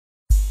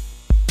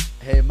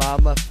Hey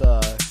mama, the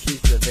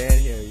keys to the van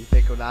here. You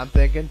think what I'm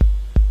thinking?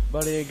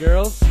 Money and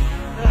girls?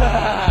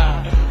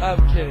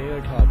 I'm kidding,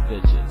 they're called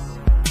bitches.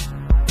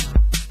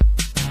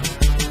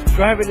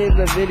 Driving in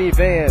the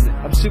minivan,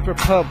 I'm super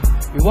pumped.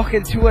 We walk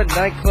into a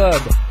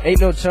nightclub,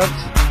 ain't no chumps.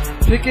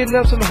 Picking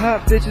up some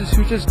hot bitches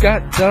who just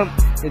got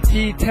dumped. In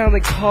T-Town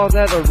they call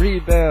that a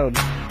rebound.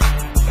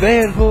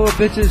 Van full of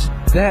bitches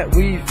that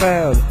we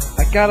found.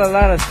 I got a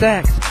lot of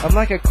stacks, I'm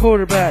like a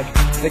quarterback.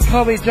 They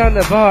call me John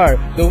Navarre,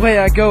 the way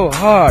I go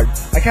hard.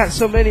 I got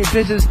so many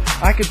bitches,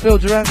 I could fill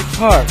Jurassic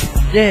Park.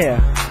 Yeah,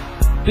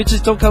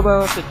 bitches don't come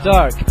out after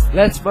dark.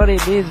 Less money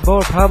means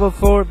more problem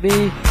for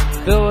me.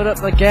 Filling up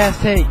my gas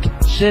tank,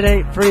 shit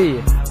ain't free.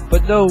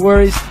 But no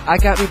worries, I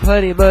got me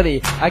plenty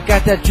money. I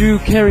got that Drew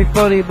Carey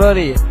funny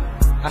money.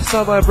 I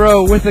saw my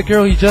bro with a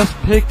girl he just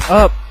picked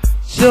up,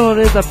 chilling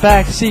in the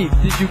back seat.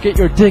 Did you get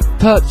your dick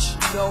touched?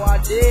 No,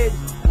 I did.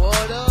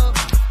 What up?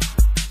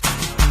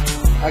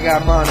 I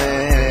got money.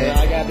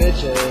 I got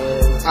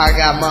bitches. I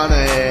got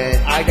money.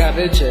 I got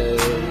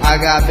bitches. I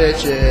got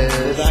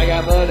bitches. I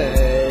got money.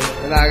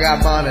 And I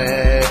got money.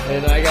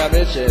 And I got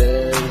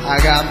bitches. I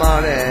got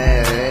money.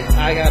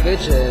 I got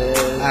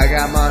bitches. I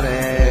got money.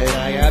 And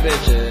I got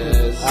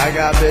bitches. I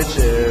got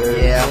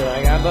bitches. Yeah.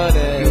 I got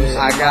money.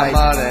 I got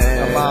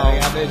money. Come on. I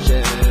got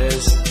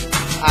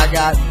bitches. I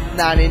got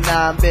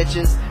 99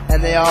 bitches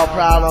and they all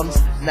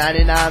problems.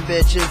 99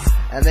 bitches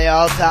and they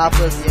all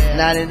topless.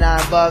 99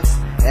 bucks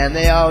and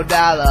they all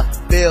dollar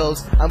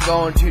bills. I'm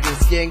going to the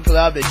skin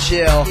club to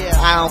chill.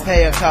 I don't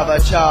pay a cover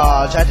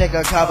charge, I take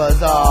her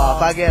covers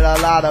off. I get a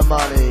lot of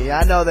money,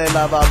 I know they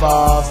love a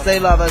boss. They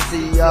love a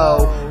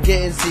CEO,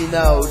 getting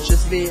C-notes.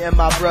 Just me and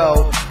my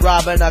bro,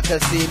 robbing a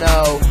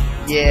casino.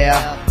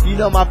 Yeah, you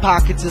know my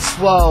pockets are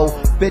swole.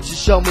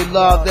 Bitches show me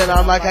love, then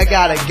I'm like I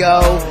gotta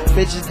go.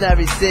 Bitches in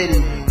every city,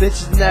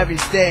 bitches in every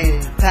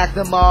state. Pack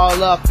them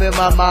all up in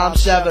my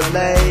mom's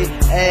Chevrolet.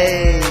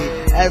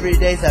 Ayy, every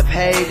day's a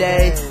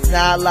payday.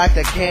 Not like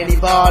the candy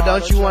bar,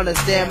 don't you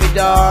understand me,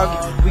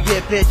 dog? We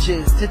get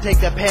bitches to take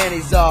the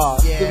panties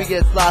off. Then we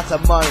get lots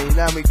of money,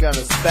 now we gonna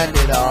spend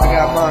it all. I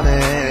got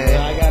money.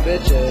 I got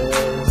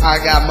bitches. I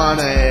got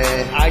money.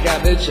 I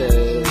got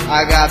bitches.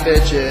 I got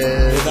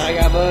bitches. I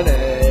got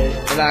money.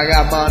 And I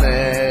got money.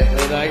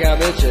 And I got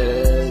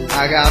bitches.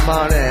 I got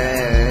money.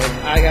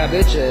 I got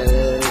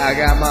bitches. I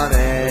got money.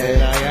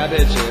 And I got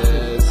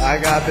bitches. I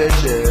got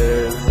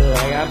bitches.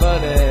 I got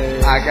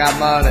money. I got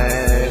money.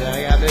 And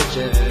I got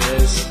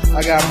bitches.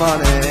 I got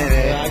money.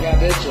 I got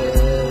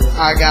bitches.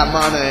 I got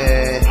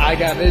money. I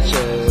got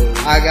bitches.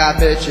 I got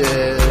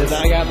bitches. And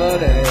I got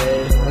money.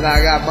 And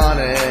I got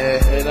money.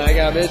 And I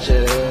got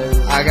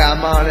bitches. I got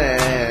money.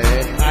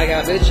 I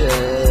got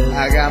bitches.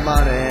 I got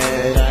money.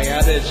 And I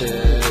got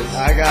bitches.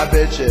 I got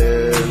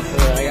bitches.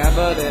 And I got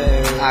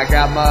money. I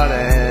got money.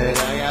 And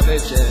I got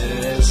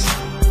bitches.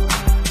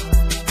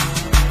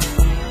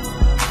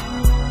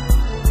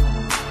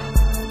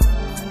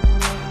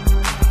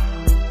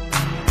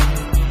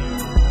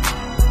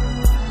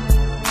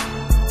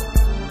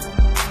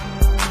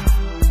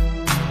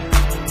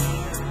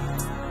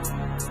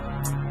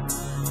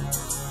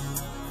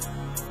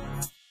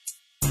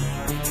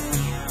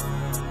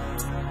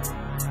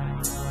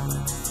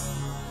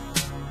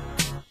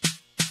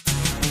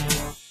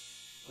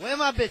 Where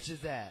my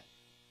bitches at?